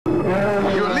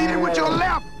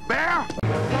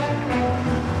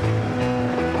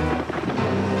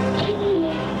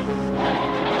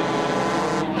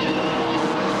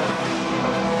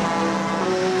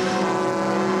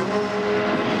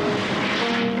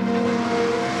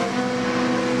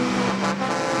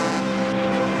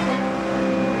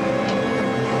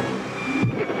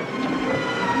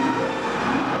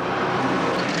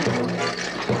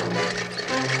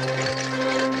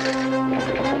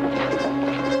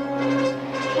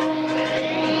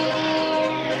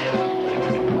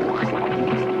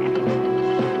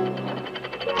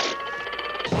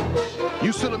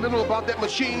about that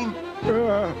machine?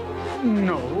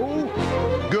 No.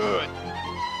 Good.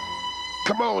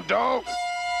 Come on, dog.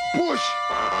 Push.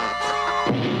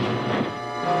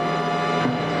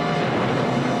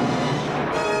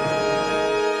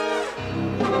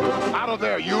 Out of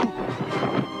there, you.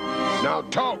 Now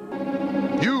talk.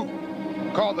 You.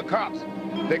 Call the cops.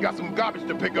 They got some garbage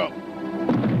to pick up.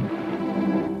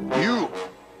 You.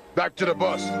 Back to the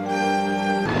bus.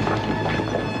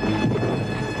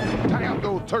 Tie out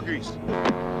those turkeys.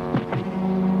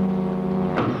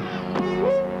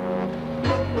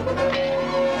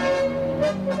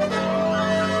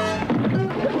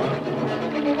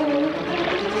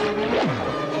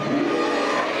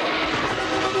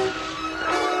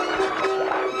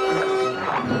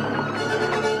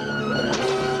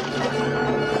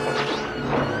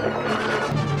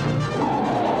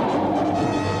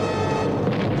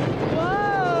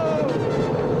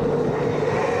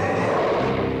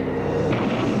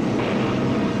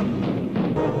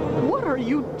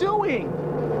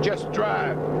 Just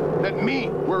drive. Let me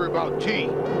worry about tea.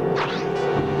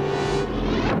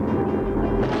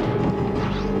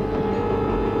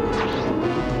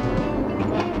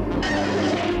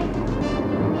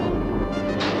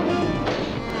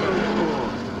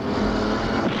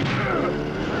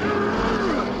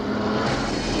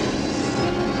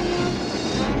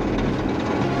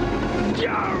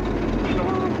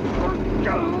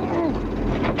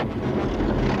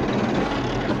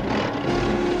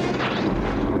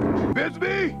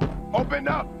 Bisbee, open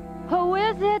up. Who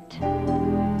is it?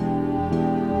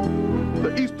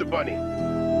 The Easter Bunny.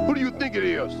 Who do you think it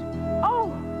is?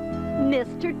 Oh,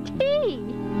 Mr. T.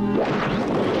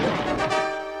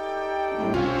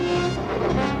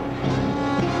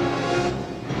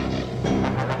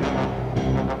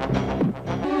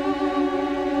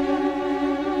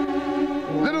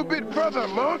 Little bit further,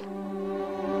 Monk.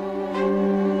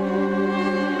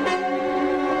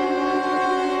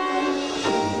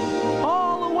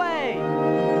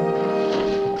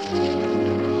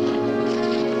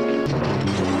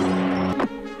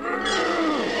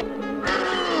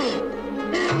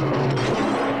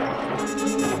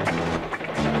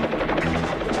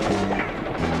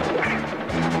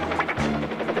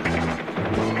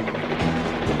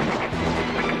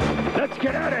 Let's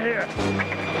get out of here.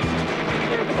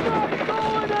 It's not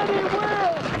going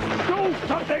anywhere. Do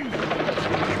something.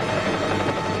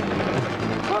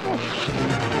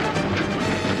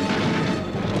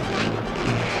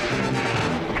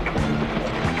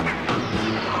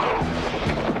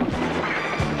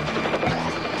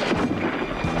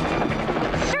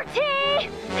 Mr. T,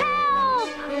 help!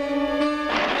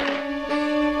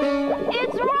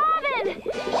 It's Robin.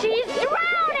 She's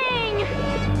drowning.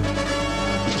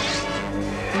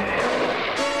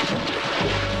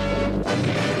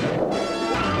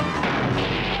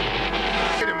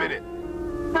 Wait a minute.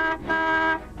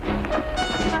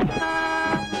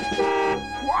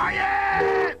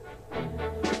 Quiet!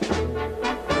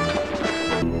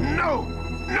 No!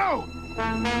 No!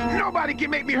 Nobody can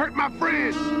make me hurt my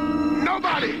friends!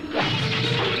 Nobody!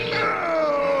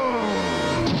 Oh!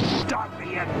 Start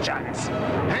the engines.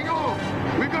 Hang on!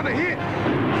 We're gonna hit!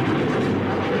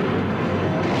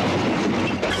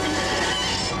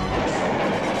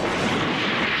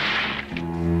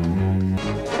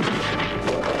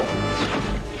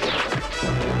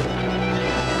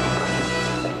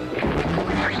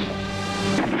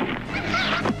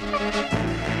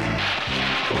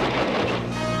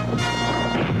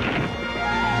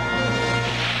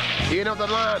 End of the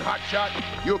line, hotshot.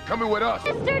 You're coming with us.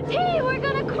 Mr. T, we're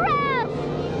gonna crash.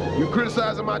 You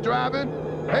criticizing my driving?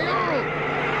 Hang on!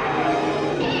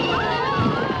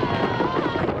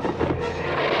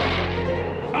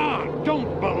 I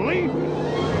don't believe it.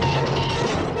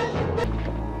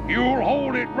 You'll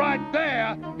hold it right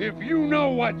there if you know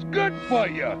what's good for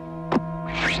you.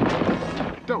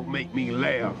 Don't make me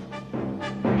laugh.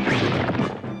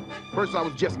 First I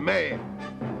was just mad.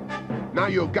 Now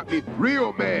you've got me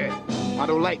real mad. I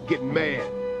don't like getting mad.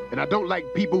 And I don't like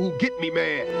people who get me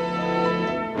mad.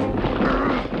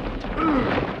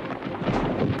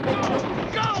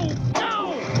 Go!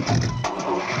 Go!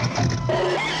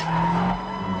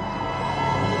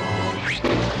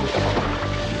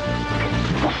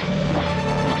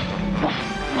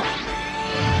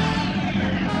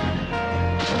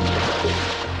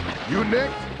 You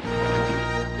next?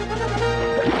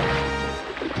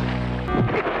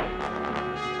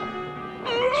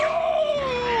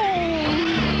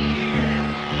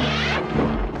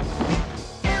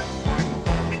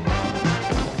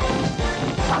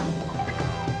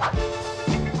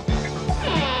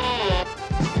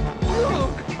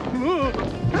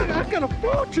 Look! got a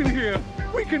fortune here.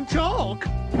 We can talk.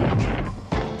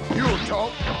 You'll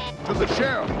talk to the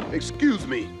sheriff. Excuse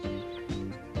me.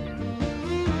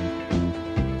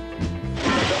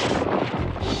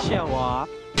 Show off.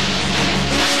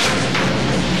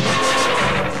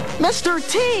 Mr.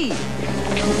 T!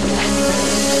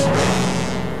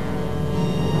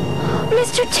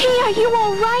 Mr. T, are you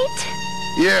all right?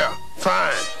 Yeah,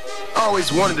 fine. I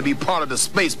always wanted to be part of the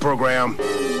space program.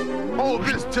 Hold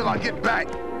this till I get back.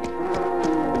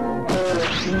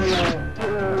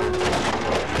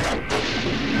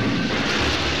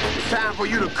 It's time for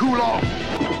you to cool off.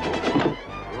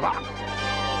 Lock.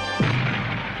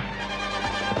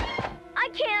 I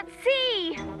can't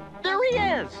see. There he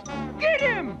is! Get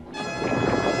him!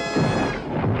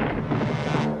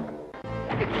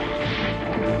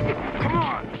 Come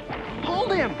on.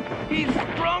 Hold him! He's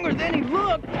stronger than he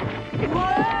looked!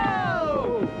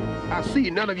 Whoa! I see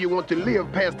none of you want to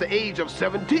live past the age of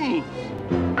 17.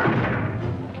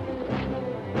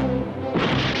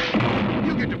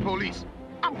 You get the police.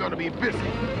 I'm gonna be busy.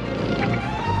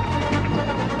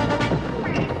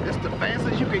 This the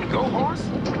fastest you can go, horse?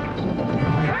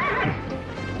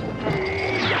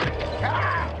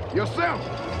 Yourself.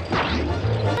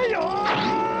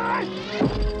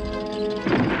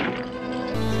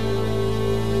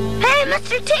 Hey,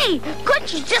 Mr. T,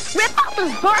 couldn't you just rip off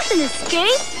those bars and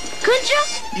escape? Couldn't you?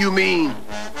 You mean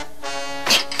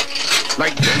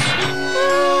like this?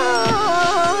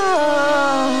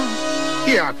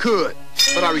 Yeah, I could,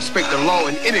 but I respect the law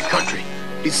in any country.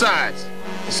 Besides,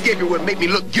 escaping would make me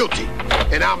look guilty,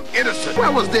 and I'm innocent.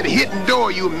 Where was that hidden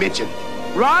door you mentioned?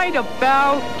 Right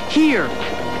about here.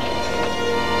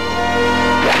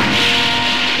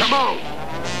 Come on.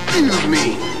 Excuse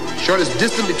me. Shortest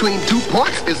distance between 2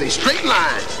 points is a straight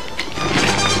line.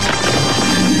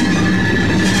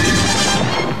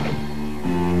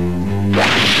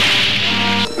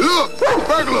 Look,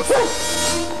 burglars.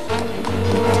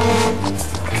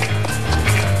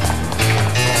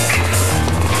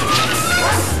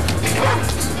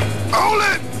 Hold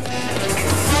it.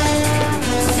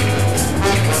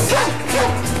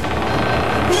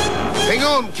 Hang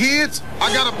on, kids.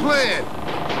 I got a plan.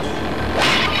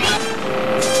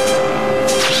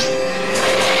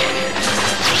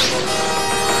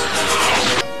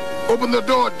 Open the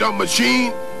door, dumb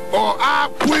machine, or I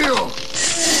will.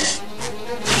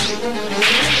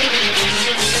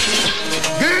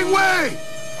 Gangway,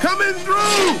 coming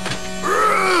through.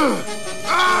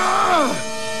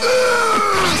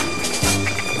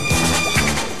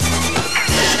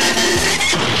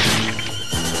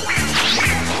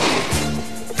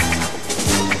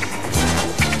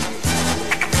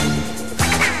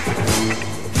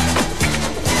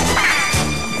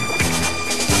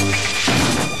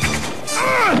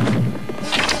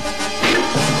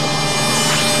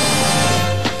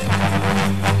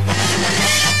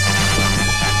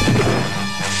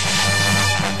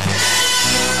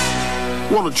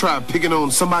 Want to try picking on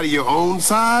somebody your own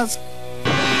size?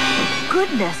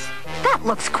 Goodness, that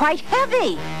looks quite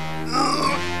heavy.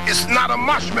 It's not a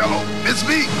marshmallow, it's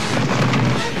me.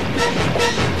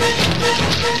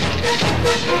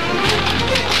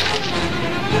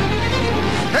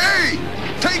 Hey,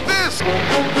 take this.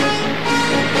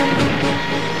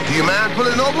 Do you mind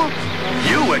pulling over?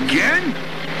 You again?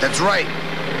 That's right.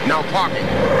 Now park it.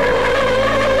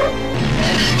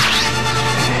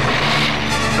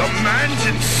 The man's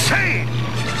insane!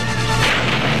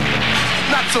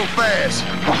 Not so fast.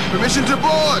 Permission to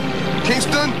board,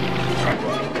 Kingston.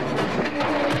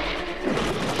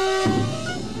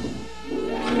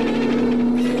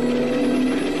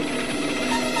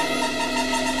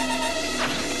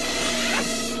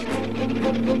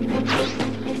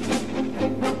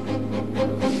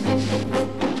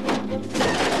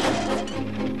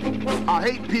 I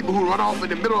hate people who run off in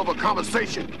the middle of a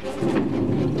conversation.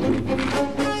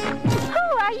 Who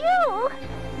are you?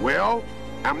 Well,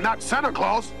 I'm not Santa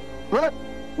Claus, but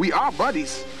we are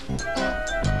buddies.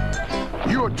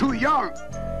 You're too young.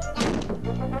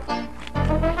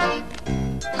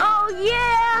 Oh,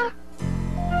 yeah?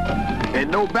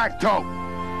 And no back talk.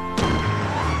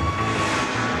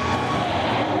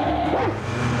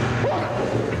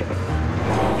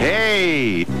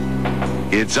 Hey,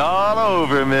 it's all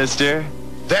over, mister.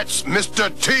 That's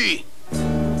Mr. T.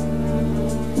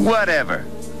 Whatever.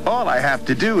 All I have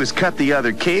to do is cut the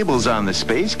other cables on the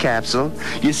space capsule.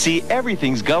 You see,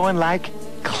 everything's going like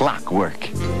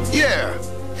clockwork. Yeah,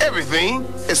 everything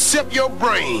except your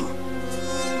brain.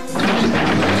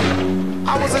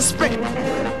 I was expecting.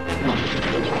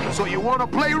 So you want to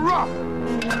play rough?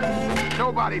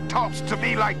 Nobody talks to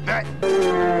me like that.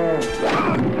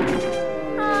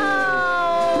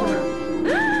 Oh.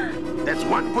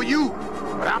 Here's one for you,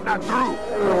 but I'm not through.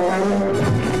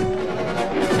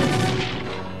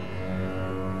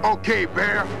 Okay,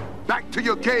 Bear, back to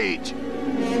your cage.